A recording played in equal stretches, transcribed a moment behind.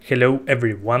Hello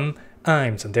everyone,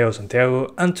 I'm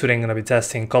Santiago, and today I'm gonna be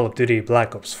testing Call of Duty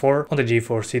Black Ops 4 on the G4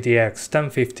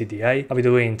 1050 Ti. I'll be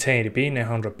doing 1080p,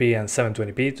 900p and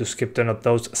 720p. To skip to not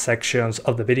those sections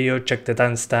of the video, check the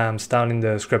timestamps down in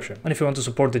the description. And if you want to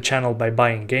support the channel by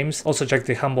buying games, also check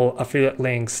the humble affiliate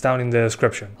links down in the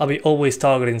description. I'll be always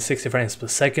targeting 60 frames per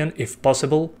second if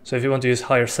possible, so if you want to use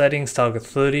higher settings, target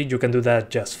 30, you can do that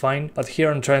just fine. But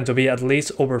here I'm trying to be at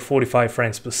least over 45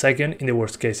 frames per second in the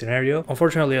worst case scenario.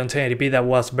 Unfortunately on 1080p that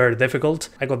was very difficult.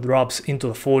 I got drops into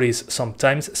the 40s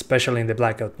sometimes, especially in the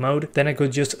Blackout mode. Then I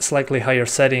could use slightly higher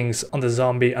settings on the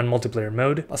zombie and multiplayer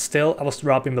mode, but still I was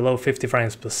dropping below 50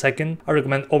 frames per second. I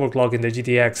recommend overclocking the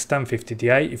GTX 1050 Ti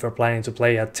if you're planning to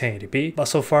play at 1080p, but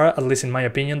so far, at least in my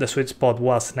opinion, the sweet spot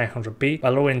was 900p. By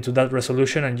lowering to that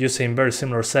resolution and using very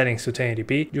similar settings to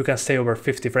 1080p, you can stay over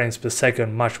 50 frames per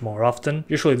second much more often,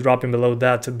 usually dropping below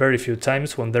that very few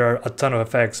times when there are a ton of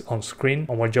effects on screen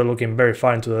or when you're looking very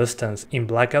far into the distance in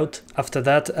Blackout. After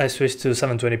that, I switched to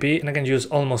 720p and I can use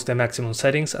almost the maximum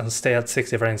settings and stay at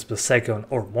 60 frames per second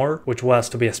or more, which was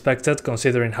to be expected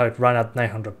considering how it ran at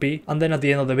 900p. And then at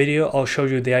the end of the video, I'll show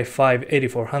you the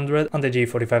i5-8400 and the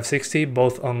G4560,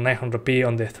 both on 900p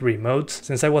on the 3 modes,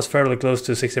 since I was fairly close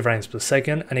to 60 frames per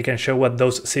second and it can show what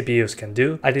those CPUs can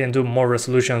do. I didn't do more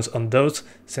resolutions on those,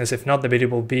 since if not the video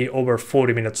will be over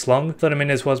 40 minutes long. 30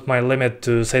 minutes was my limit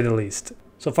to say the least.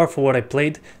 So far for what I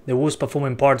played, the worst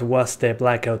performing part was the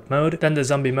Blackout mode, then the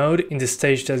zombie mode in the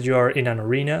stage that you are in an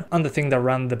arena, and the thing that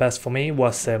ran the best for me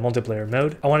was the multiplayer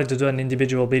mode. I wanted to do an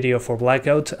individual video for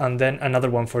Blackout and then another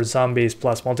one for zombies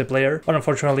plus multiplayer, but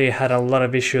unfortunately I had a lot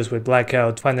of issues with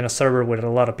Blackout finding a server with a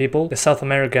lot of people. The South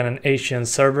American and Asian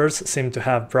servers seem to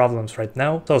have problems right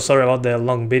now, so sorry about the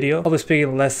long video. I'll be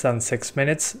speaking less than 6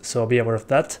 minutes, so be aware of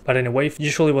that. But anyway,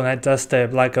 usually when I test the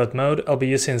Blackout mode, I'll be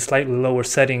using slightly lower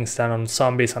settings than on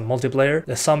zombies and multiplayer.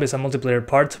 The zombies and multiplayer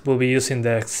part will be using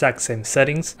the exact same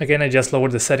settings. Again, I just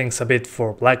lowered the settings a bit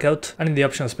for Blackout, and in the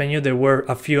options menu there were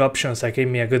a few options that gave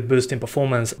me a good boost in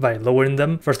performance by lowering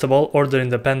them. First of all, order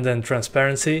independent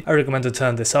transparency. I recommend to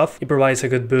turn this off. It provides a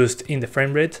good boost in the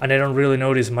frame rate and I don't really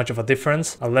notice much of a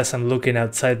difference unless I'm looking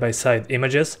at side-by-side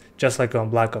images, just like on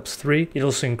Black Ops 3. It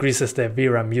also increases the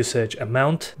VRAM usage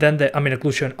amount. Then the ambient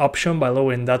occlusion option, by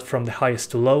lowering that from the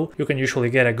highest to low, you can usually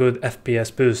get a good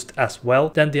FPS boost as well.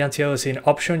 Then the anti-aliasing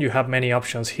option, you have many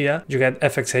options here. You get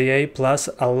FXAA plus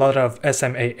a lot of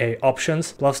SMAA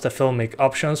options, plus the filmic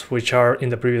options, which are in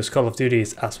the previous Call of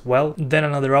Duties as well. Then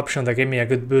another option that gave me a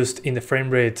good boost in the frame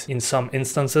rate in some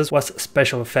instances was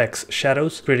special effects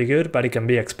shadows. Pretty good, but it can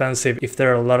be expensive if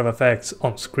there are a lot of effects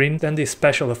on screen. Then the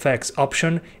special effects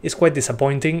option is quite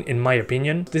disappointing in my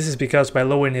opinion. This is because by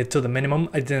lowering it to the minimum,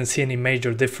 I didn't see any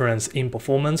major difference in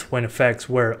performance when effects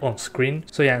were on screen.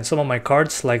 So yeah, in some of my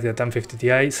cards, like the 1050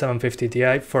 Ti, 750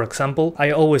 Ti for example,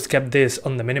 I always kept this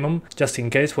on the minimum, just in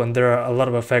case when there are a lot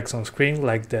of effects on screen,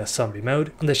 like the zombie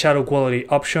mode. And the shadow quality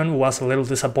option was a little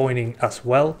disappointing as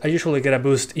well. I usually get a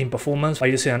boost in performance by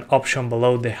using an option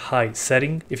below the high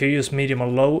setting. If you use medium or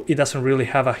low, it doesn't really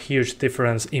have a huge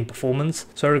difference in performance,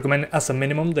 so I recommend as a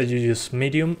minimum that you use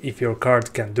medium if your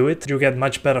card can do it. You get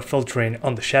much better filtering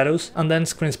on the shadows. And then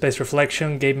screen space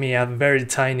reflection gave me a very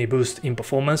tiny boost in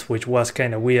performance, which was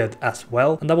kinda weird as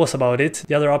well, and that was about it.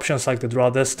 The other options like the draw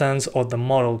distance or the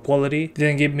model quality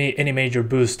didn't give me any major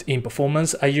boost in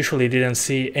performance. I usually didn't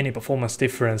see any performance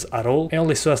difference at all. I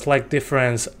only saw a slight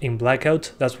difference in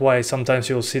Blackout. That's why sometimes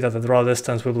you'll see that the draw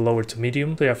distance will be lowered to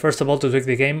medium. So yeah, first of all, to tweak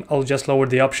the game, I'll just lower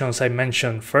the options I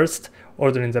mentioned first.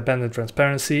 Order independent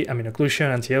transparency, ambient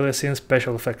occlusion, anti-aliasing,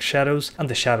 special effects shadows, and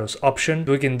the shadows option.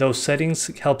 Tweaking those settings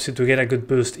helps you to get a good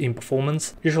boost in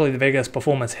performance. Usually the biggest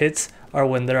performance hits are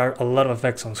when there are a lot of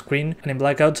effects on screen, and in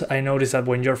Blackout I noticed that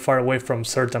when you're far away from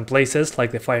certain places,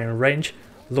 like the firing range,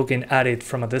 looking at it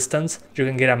from a distance, you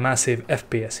can get a massive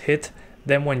FPS hit.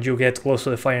 Then when you get close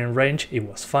to the firing range, it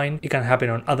was fine. It can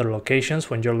happen on other locations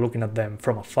when you're looking at them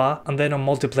from afar. And then on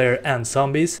multiplayer and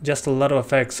zombies, just a lot of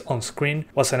effects on screen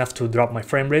was enough to drop my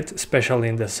frame rate, especially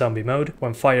in the zombie mode.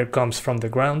 When fire comes from the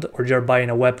ground or you're buying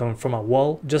a weapon from a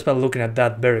wall, just by looking at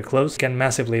that very close, it can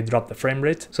massively drop the frame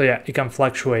rate. So yeah, it can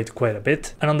fluctuate quite a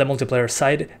bit. And on the multiplayer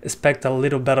side, expect a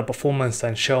little better performance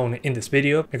than shown in this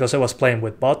video, because I was playing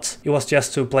with bots. It was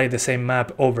just to play the same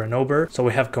map over and over, so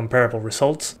we have comparable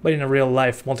results. But in a real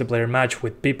life multiplayer match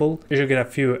with people, you should get a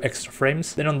few extra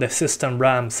frames. Then on the system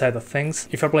RAM side of things,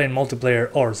 if you're playing multiplayer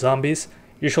or zombies,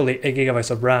 usually 8GB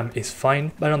of RAM is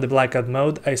fine, but on the Blackout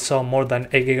mode I saw more than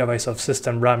 8GB of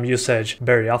system RAM usage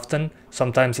very often,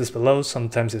 Sometimes it's below,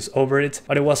 sometimes it's over it,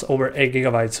 but it was over 8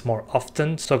 GB more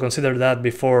often, so consider that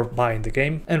before buying the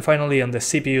game. And finally, on the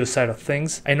CPU side of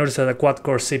things, I noticed that a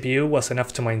quad-core CPU was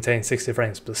enough to maintain 60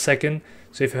 frames per second,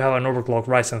 so if you have an overclocked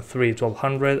Ryzen 3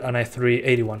 1200 and i3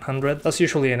 8100, that's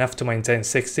usually enough to maintain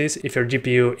 60s if your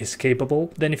GPU is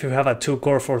capable. Then if you have a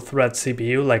 2-core 4-thread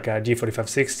CPU like a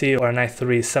G4560 or an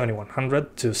i3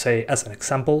 7100, to say as an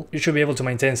example, you should be able to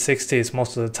maintain 60s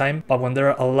most of the time, but when there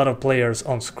are a lot of players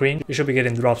on screen, you should be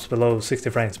getting drops below 60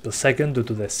 frames per second due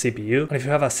to the CPU. And if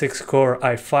you have a 6-core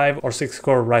i5 or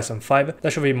 6-core Ryzen 5,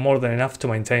 that should be more than enough to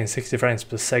maintain 60 frames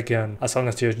per second as long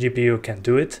as your GPU can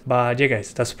do it. But yeah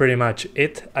guys, that's pretty much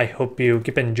it. I hope you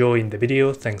keep enjoying the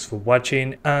video, thanks for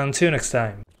watching, and see you next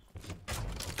time.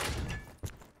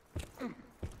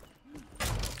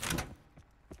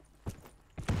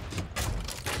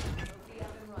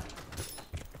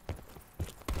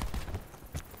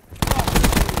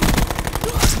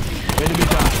 Enemy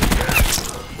down.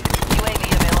 UAV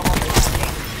available for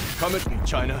tasking. Come at me,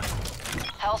 China.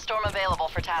 Hellstorm available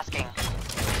for tasking.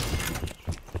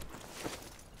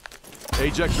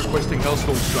 Ajax requesting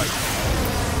Hellstorm strike.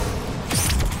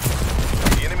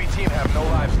 The enemy team have no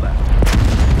lives left.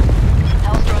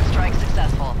 Hellstorm strike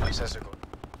successful.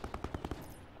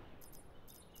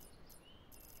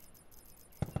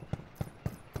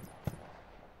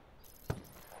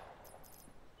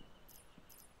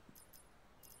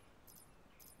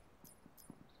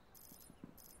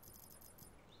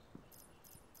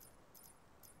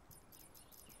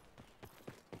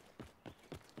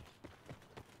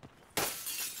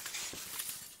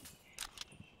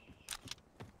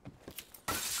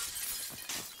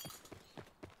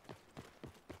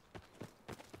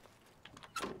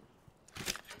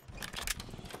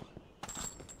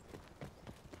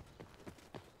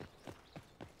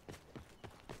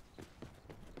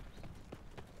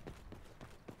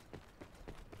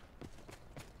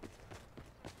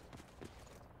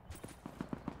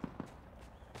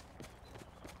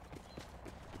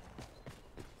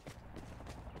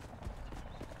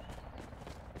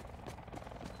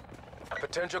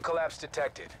 Potential collapse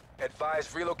detected.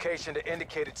 Advise relocation to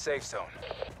indicated safe zone.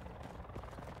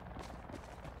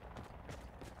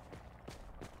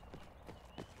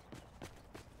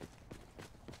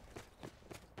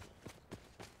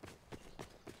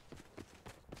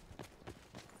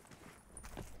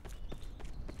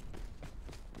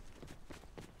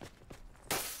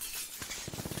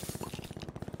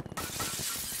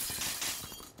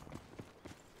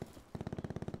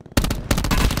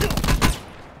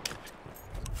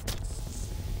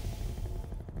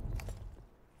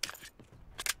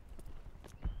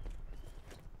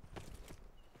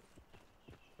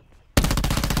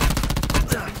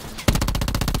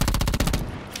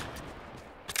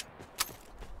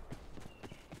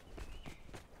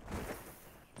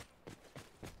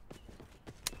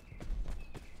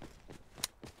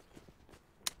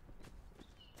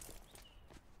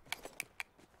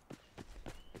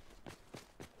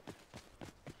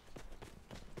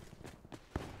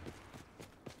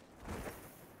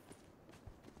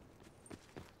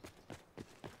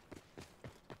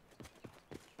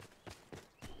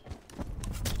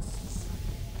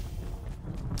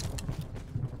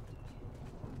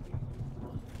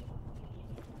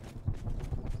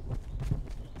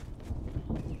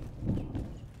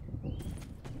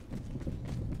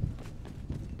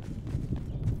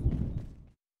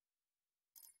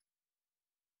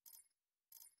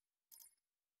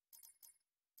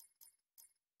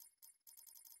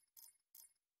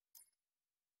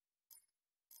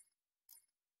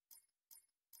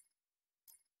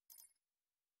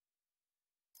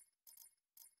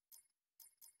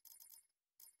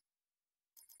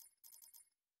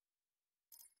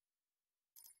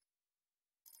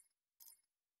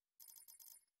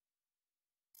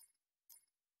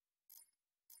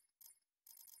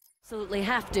 Absolutely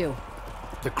have to.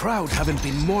 The crowd haven't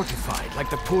been mortified like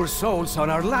the poor souls on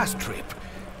our last trip.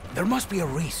 There must be a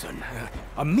reason,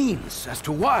 a means as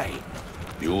to why.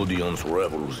 The audience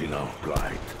revels in our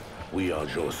plight. We are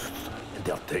just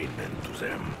entertainment to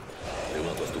them. They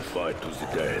want us to fight to the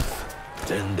death.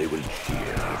 Then they will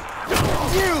cheer.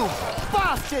 You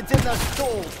bastards in the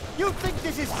stalls! You think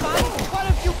this is fun? Why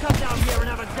don't you come down here and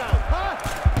have a go, huh?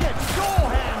 Get your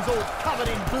hands all covered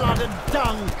in blood and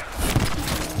dung!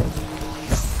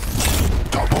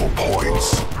 Double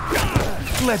points.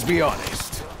 Let's be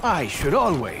honest. I should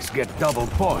always get double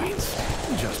points,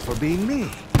 just for being me.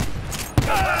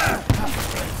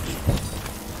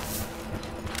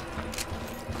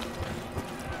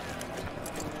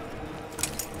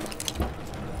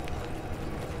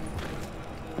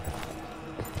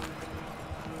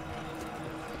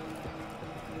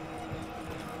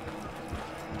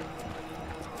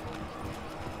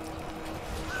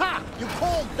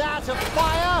 out of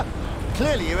fire?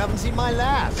 Clearly you haven't seen my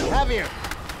lab, have you?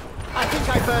 I think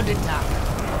I burned it down.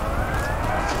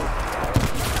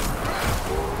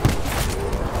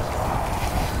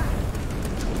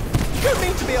 Don't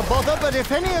mean to be a bother, but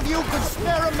if any of you could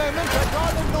spare a moment, I'd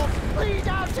rather not bleed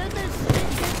out in this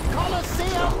stinking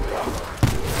Colosseum.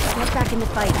 Get back in the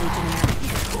fight, Legionnaire.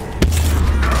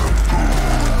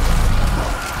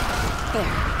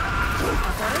 There.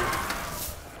 Okay?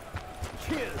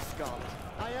 Cheers, Scarlet.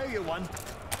 I owe you one.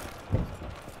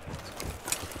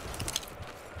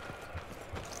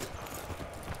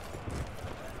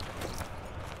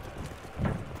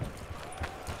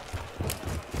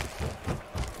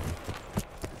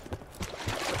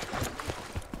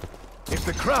 If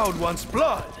the crowd wants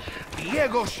blood,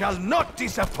 Diego shall not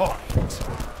disappoint.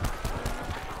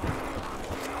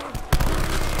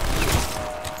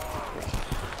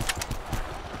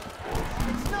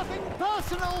 It's nothing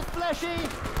personal, Fleshy.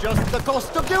 Just the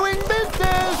cost of doing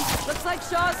business. Looks like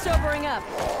Shaw's sobering up.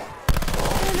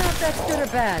 I don't know if that's good or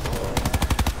bad.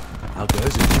 How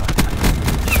goes it?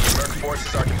 Merc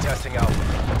forces are contesting Alpha.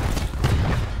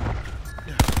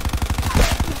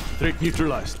 Threat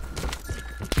neutralized.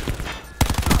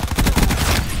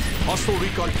 Hostile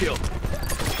recon kill.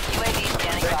 UAV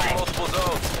standing Taking by. multiple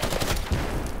zones.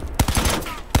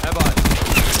 Have eyes.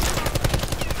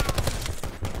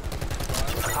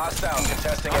 Hostile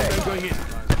contesting I'm A. going in.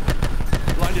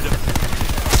 Blinded him.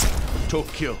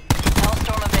 Choke kill.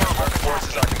 Hellstorm available Merc for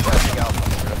forces are tasking. contesting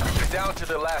Alpha. They're down to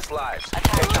their last lives. Attack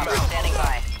Take them chopper out. standing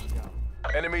by.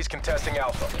 Enemies contesting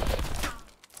Alpha.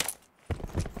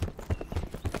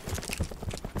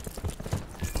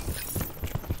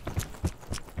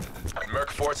 Merc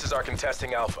forces are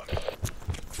contesting Alpha.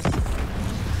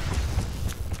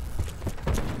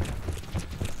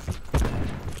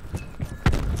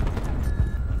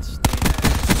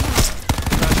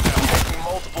 Taking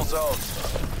multiple zones.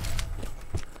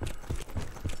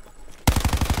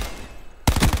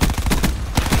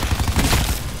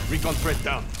 Recon threat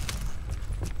down.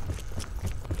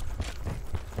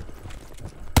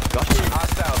 Got you.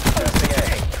 Hostiles contesting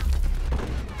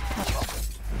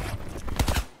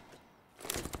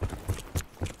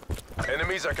A.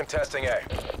 Enemies are contesting A.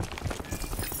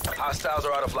 Hostiles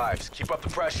are out of lives. Keep up the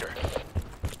pressure.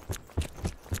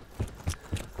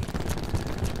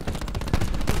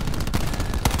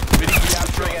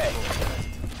 Capturing A.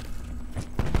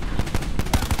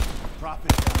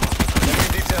 Enemy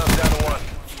details down to 1.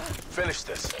 Finish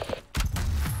this.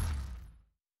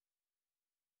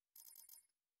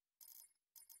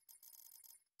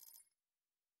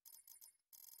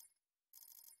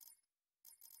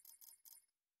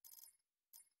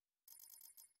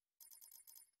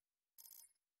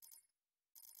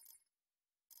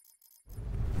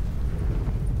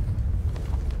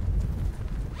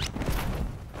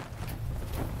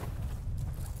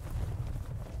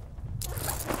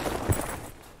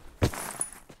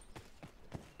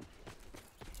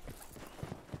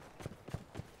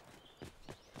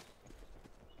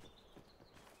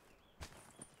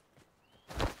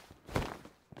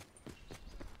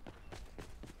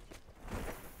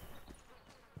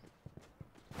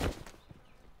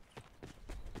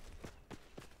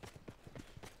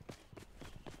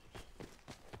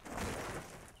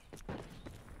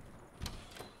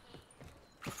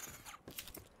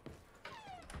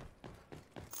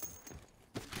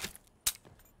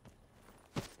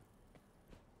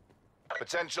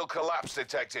 Potential collapse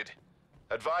detected.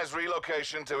 Advise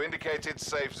relocation to indicated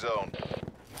safe zone.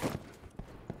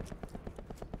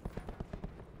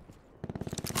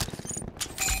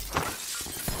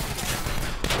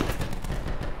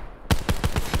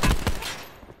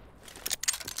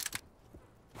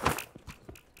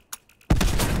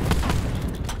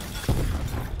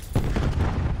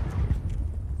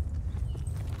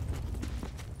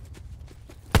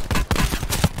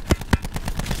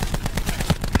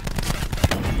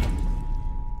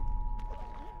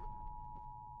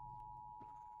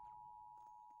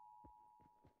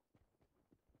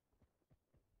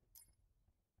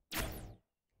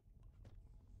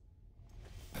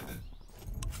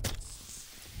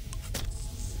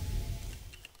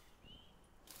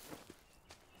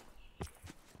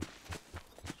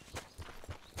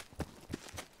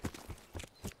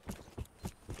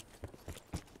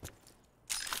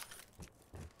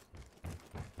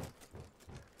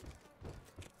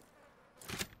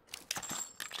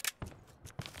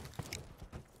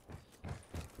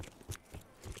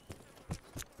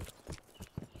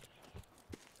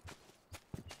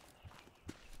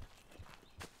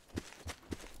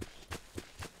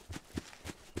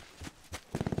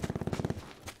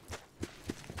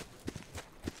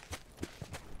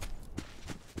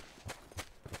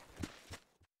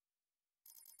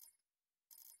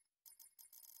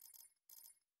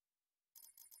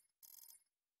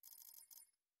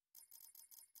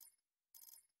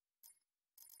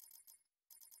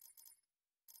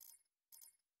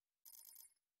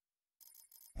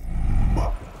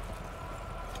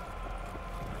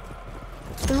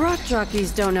 The rock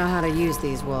jockeys don't know how to use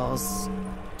these walls,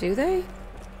 do they?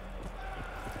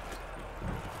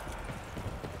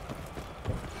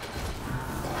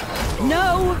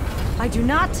 No! I do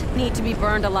not need to be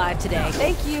burned alive today.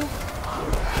 Thank you.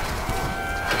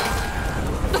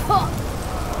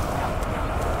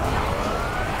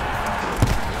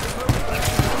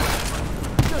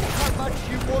 Just how much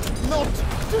you want not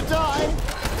to die?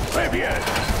 Very bien.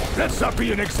 Let's not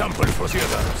be an example for the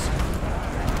others.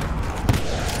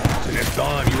 The next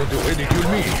time you want to ready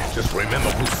kill me, just remember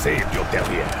who saved your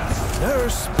derriere.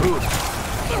 Nurse Boot.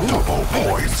 Double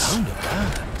points.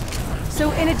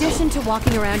 So in addition to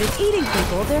walking around and eating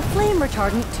people, they're flame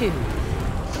retardant too.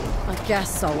 I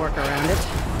guess I'll work around it.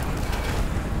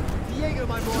 Diego,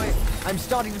 my boy, I'm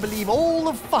starting to believe all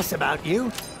the fuss about you.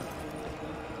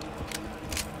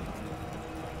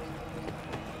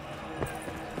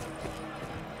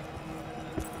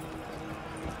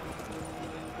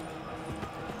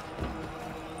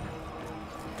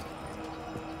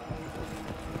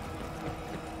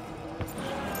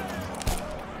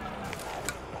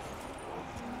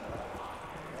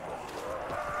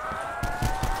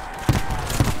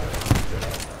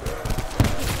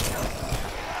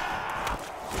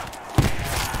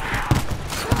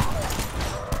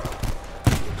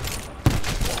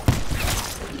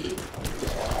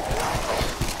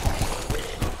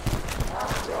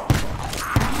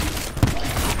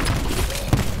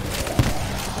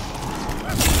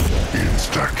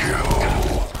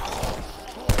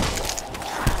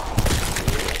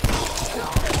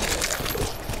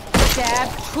 Stab,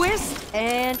 twist,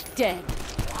 and dead.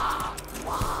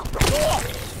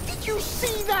 Did you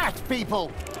see that,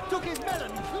 people? Took his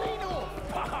melon clean off.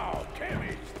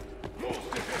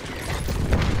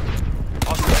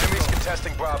 Hostile enemies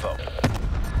contesting Bravo.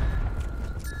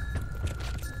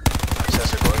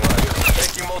 Access are going live.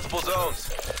 Taking multiple zones.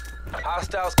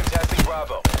 Hostiles contesting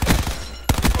Bravo.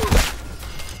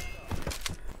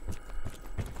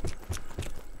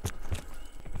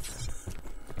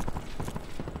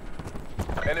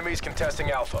 Enemies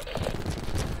contesting Alpha.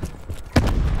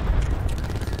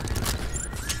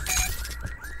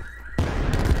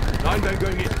 Nine man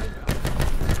going in.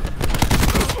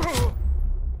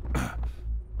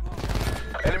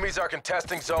 Enemies are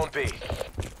contesting Zone B.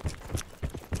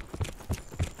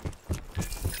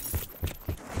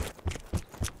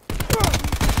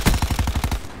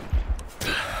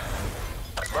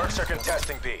 Mercs are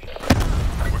contesting B.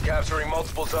 We're capturing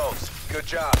multiple zones. Good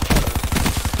job.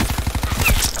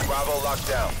 Bravo locked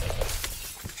down.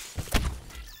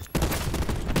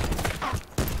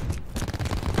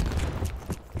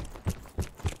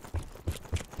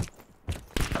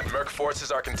 Merc forces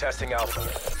are contesting Alpha.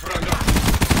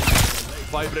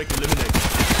 Firebreak eliminated.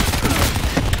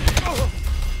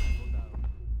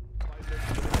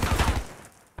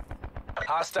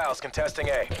 Hostiles contesting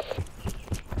A.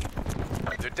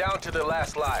 They're down to their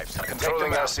last lives.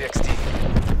 Controlling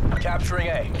LCXD. Capturing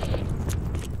A.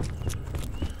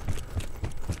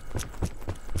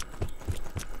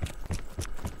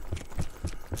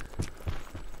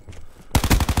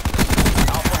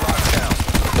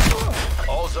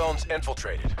 Zones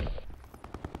infiltrated.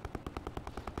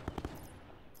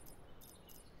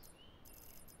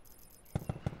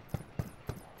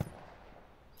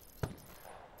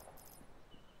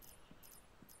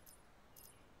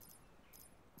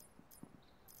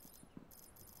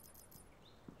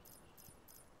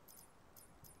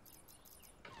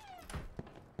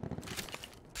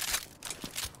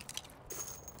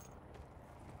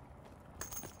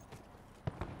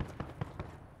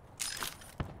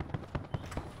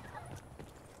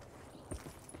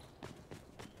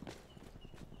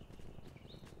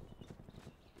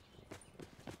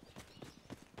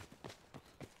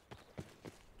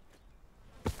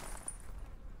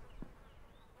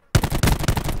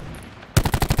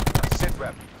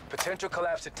 Rep. Potential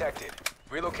collapse detected.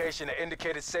 Relocation to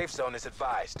indicated safe zone is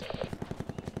advised.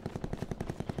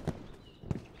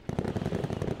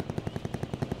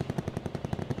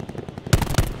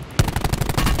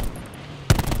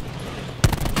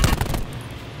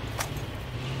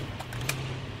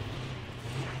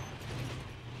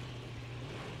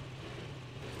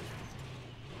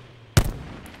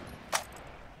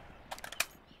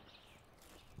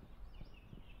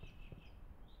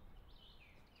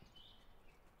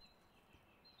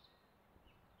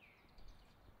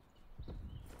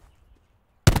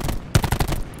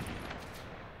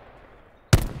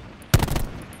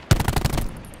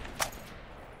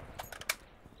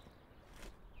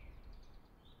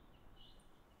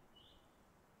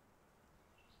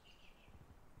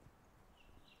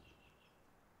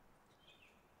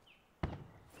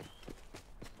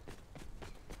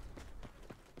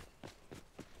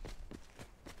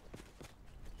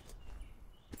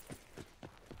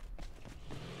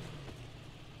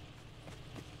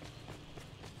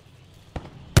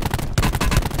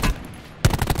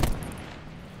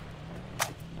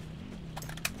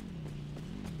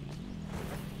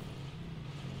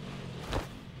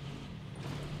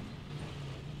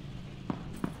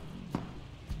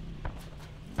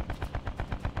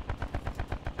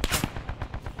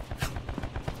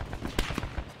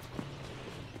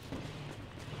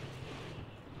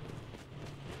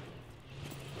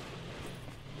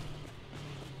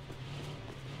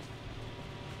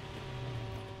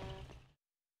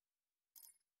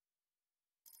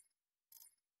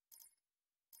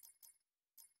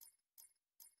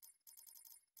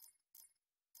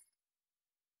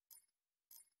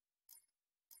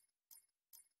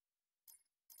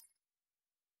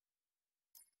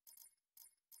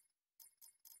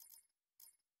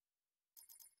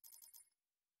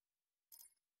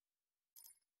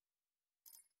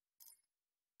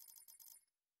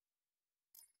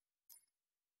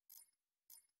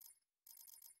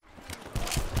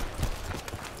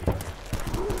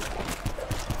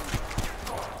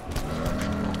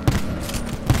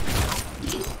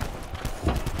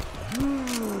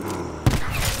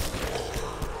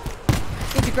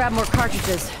 to grab more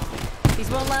cartridges. These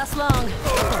won't last long.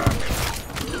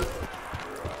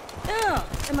 Ugh,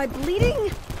 am I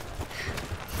bleeding?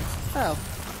 Oh,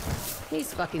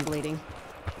 he's fucking bleeding.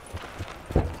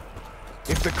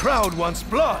 If the crowd wants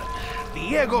blood,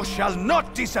 Diego shall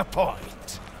not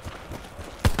disappoint.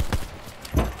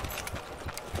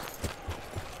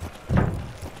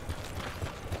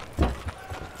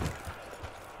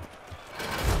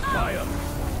 Fire.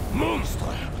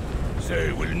 Monster!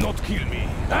 They will not kill me.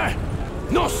 Eh?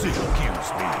 Nothing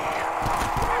kills me.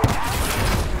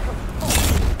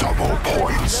 Double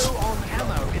points. Low on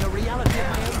ammo in a reality of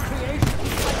my own creation.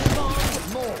 I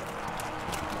demand more.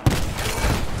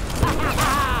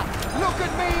 Look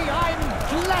at me, I'm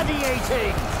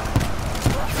gladiating!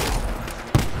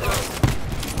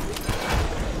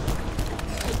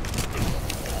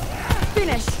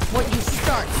 Finish what you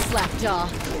start, Slapjaw.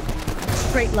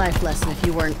 Great life lesson if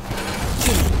you weren't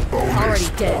already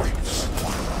dead.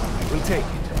 I will take it.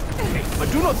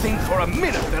 But do not think for a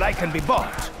minute that I can be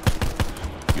bought.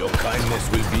 Your kindness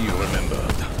will be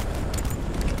remembered.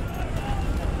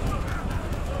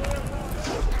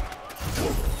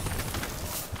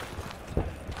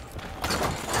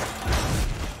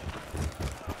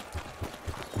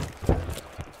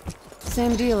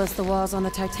 Same deal as the walls on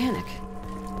the Titanic.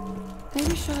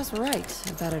 Maybe Shaw's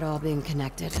right about it all being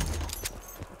connected.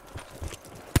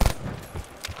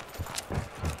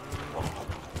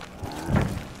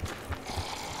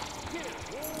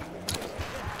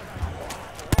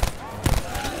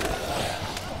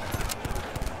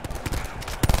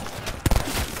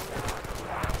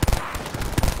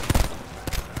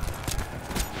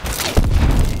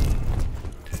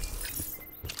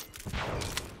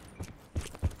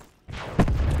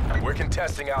 We're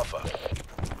contesting Alpha.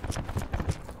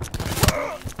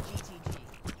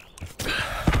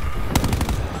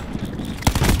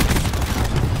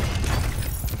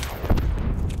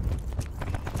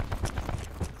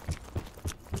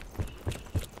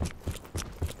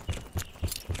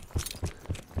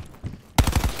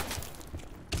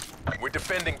 We're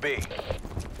defending B.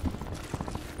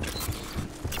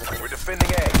 We're defending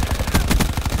A.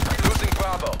 Losing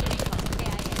Bravo.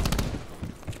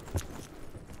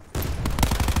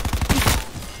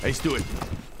 Ace, do it.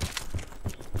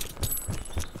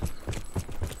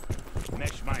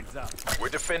 Mesh mines up. We're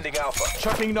defending Alpha.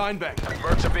 Chucking 9 back.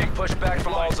 Mercs are being pushed back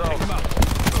from all zones.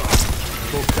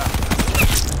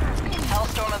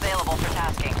 Hellstorm available for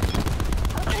tasking.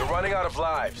 We're running out of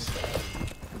lives.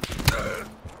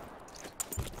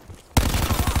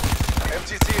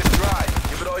 MTC is dry.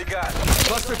 Give it all you got.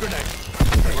 Cluster grenade.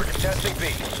 We're contesting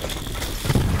B.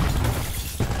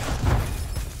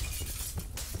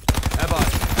 Have I.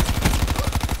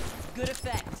 Good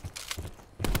effect.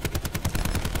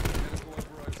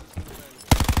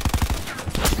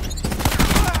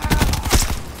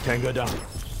 Tango down.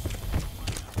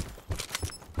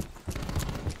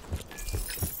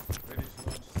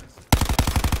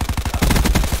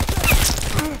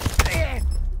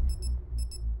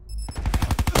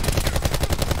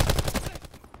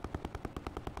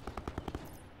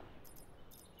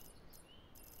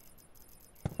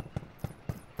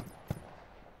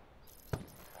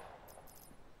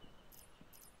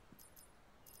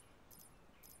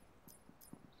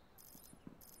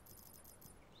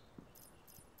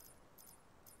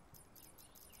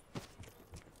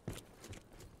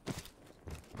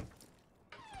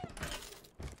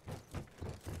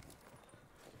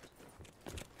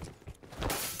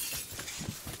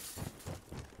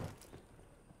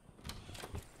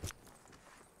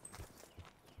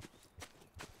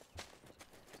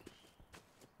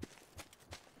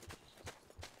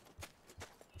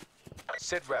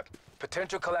 Sitrep,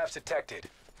 potential collapse detected.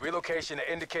 Relocation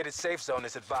to indicated safe zone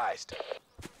is advised.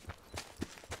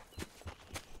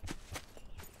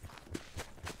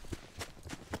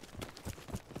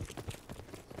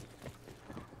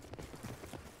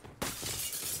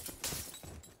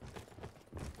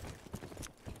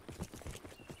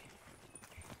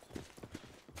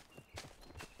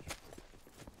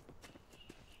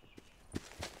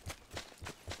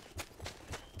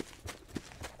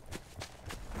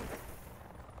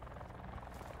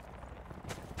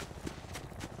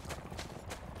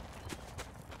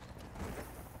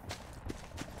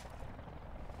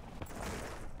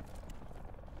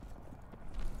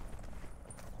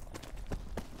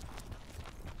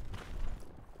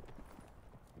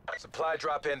 Supply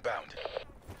drop inbound.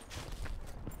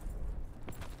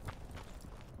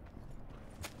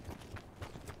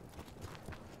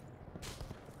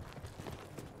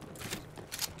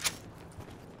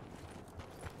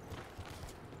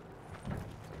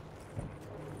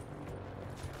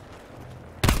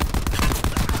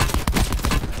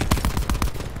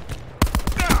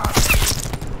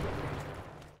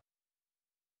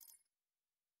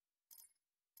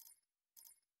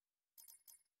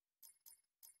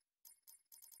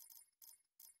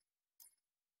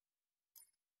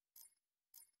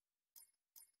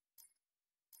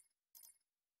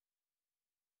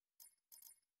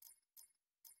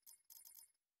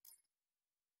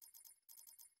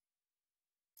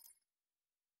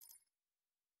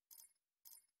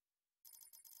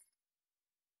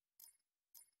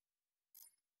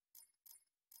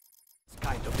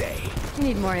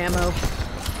 Need more ammo.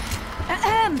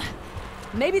 Ahem!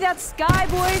 Maybe that Sky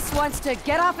Voice wants to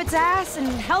get off its ass and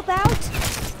help out?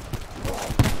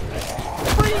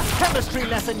 Brief chemistry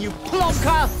lesson, you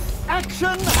plonker!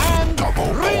 Action and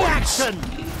reaction!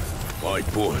 Why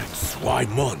bullets? Why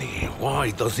money?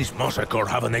 Why does this massacre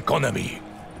have an economy?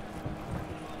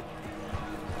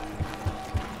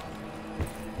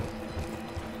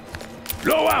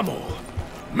 Low ammo!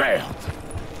 Merde!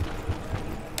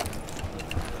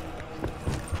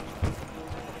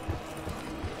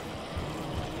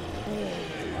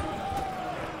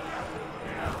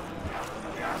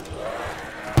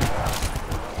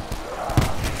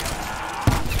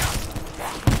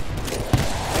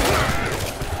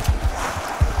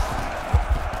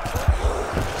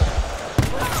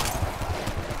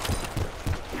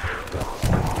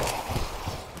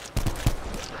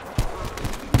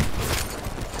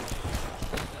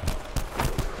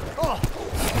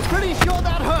 Pretty sure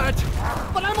that hurt,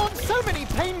 but I'm on so many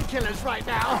painkillers right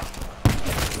now.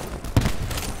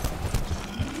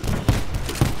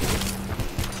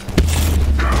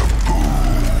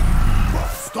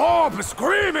 Stop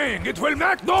screaming! It will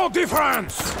make no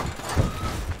difference!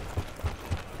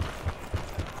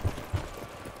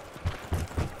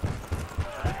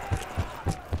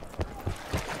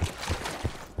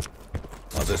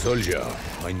 As a soldier,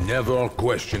 I never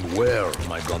questioned where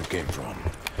my gun came from.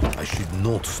 I should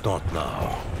not start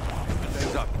now.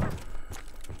 Time's up.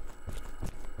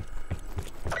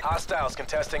 Hostiles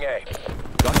contesting A.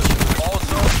 All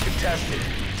zones contested.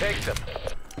 Take them.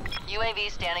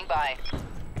 UAV standing by.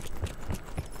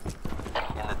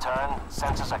 In the turn,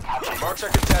 sensors are capturing. Marks are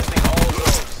contesting all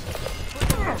zones.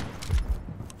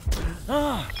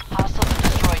 Hostiles have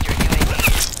destroyed your UAV.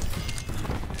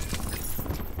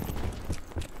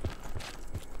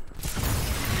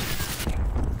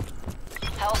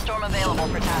 Hellstorm available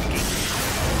for tasking.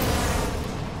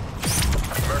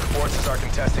 Merc forces are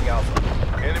contesting Alpha.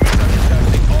 Enemies are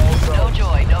contesting all zones. No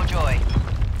joy, no joy.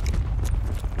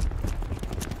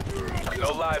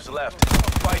 No lives left.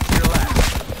 Fight to your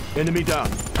last. Enemy down.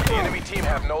 The enemy team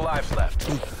have no lives left.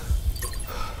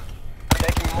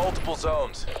 Taking multiple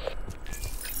zones.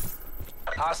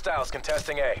 Hostiles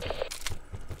contesting A.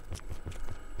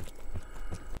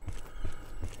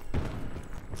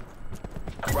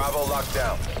 Bravo locked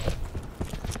down.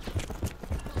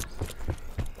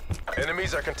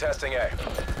 Enemies are contesting A.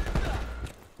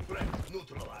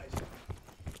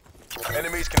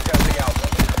 Enemies contesting Alpha.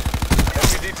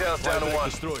 Enemy details down to one.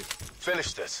 Destroyed.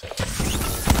 Finish this.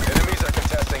 Enemies are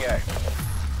contesting A.